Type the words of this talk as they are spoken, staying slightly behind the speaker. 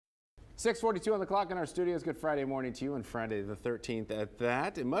6:42 on the clock in our studios. Good Friday morning to you, and Friday the 13th at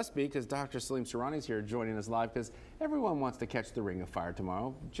that. It must be because Dr. Salim Surani is here joining us live, because everyone wants to catch the ring of fire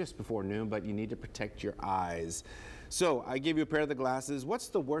tomorrow just before noon, but you need to protect your eyes. So I gave you a pair of the glasses. What's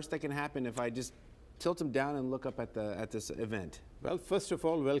the worst that can happen if I just tilt them down and look up at this event? Well, first of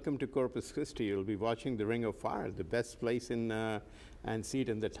all, welcome to Corpus Christi. You'll be watching the Ring of Fire, the best place in and seat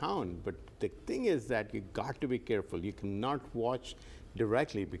in the town. But the thing is that you got to be careful. You cannot watch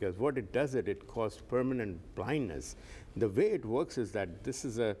directly, because what it does it causes permanent blindness. The way it works is that this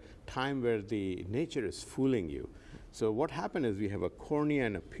is a time where the nature is fooling you. So what happens is we have a cornea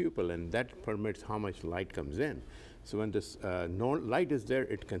and a pupil, and that permits how much light comes in. So when this no light is there,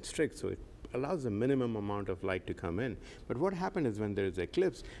 it constricts, so it allows a minimum amount of light to come in. But what happens is when there is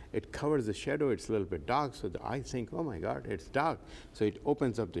eclipse, it covers the shadow, it's a little bit dark, so the eye thinks, oh my God, it's dark. So it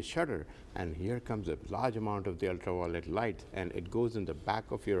opens up the shutter, and here comes a large amount of the ultraviolet light, and it goes in the back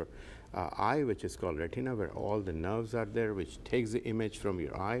of your eye, which is called retina, where all the nerves are there, which takes the image from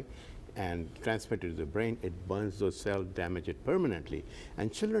your eye and transmit it to the brain. It burns those cells, damage it permanently. And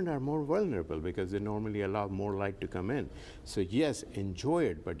children are more vulnerable because they normally allow more light to come in. So yes, enjoy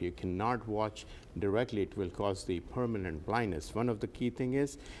it, but you cannot watch directly. It will cause the permanent blindness. One of the key thing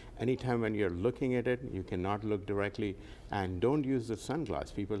is, anytime when you're looking at it, you cannot look directly, and don't use the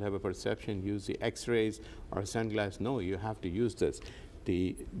sunglass. People have a perception, use the x-rays or sunglass. No, you have to use this.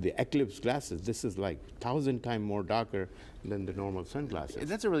 The eclipse glasses, this is like 1,000 times more darker than the normal sunglasses.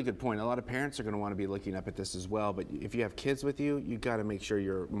 That's a really good point. A lot of parents are going to want to be looking up at this as well, but if you have kids with you, you got to make sure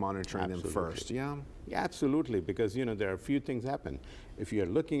you're monitoring them first. Yeah, absolutely, because there are a few things happen. If you're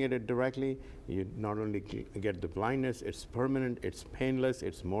looking at it directly, you not only get the blindness, it's permanent, it's painless,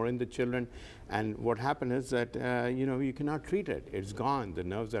 it's more in the children, and what happens is that you cannot treat it. It's gone, the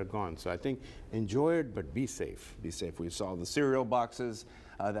nerves are gone. So I think enjoy it, but be safe. Be safe. We saw the cereal boxes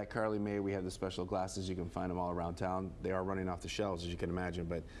that Carly made. We have the special glasses. You can find them all around town. They are running off the shelves, as you can imagine,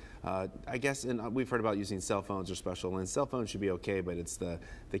 but I guess we've heard about using cell phones or special lens. Cell phones should be okay, but it's the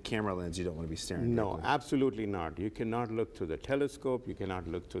camera lens you don't want to be staring at. No, absolutely not. You cannot look through the telescope. You cannot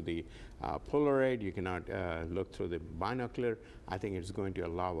look through the Polaroid. You cannot look through the binocular. I think it's going to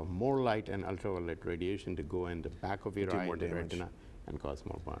allow more light and ultraviolet radiation to go in the back of your eye, the retina, and cause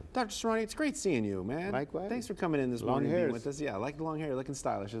more burn. Dr. Surani, it's great seeing you, man. Likewise. Thanks for coming in this morning and being with us. Yeah, I like the long hair, looking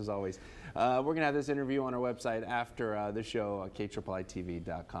stylish as always. We're going to have this interview on our website after the show,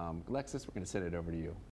 KIIITV.com. Alexis, we're going to send it over to you.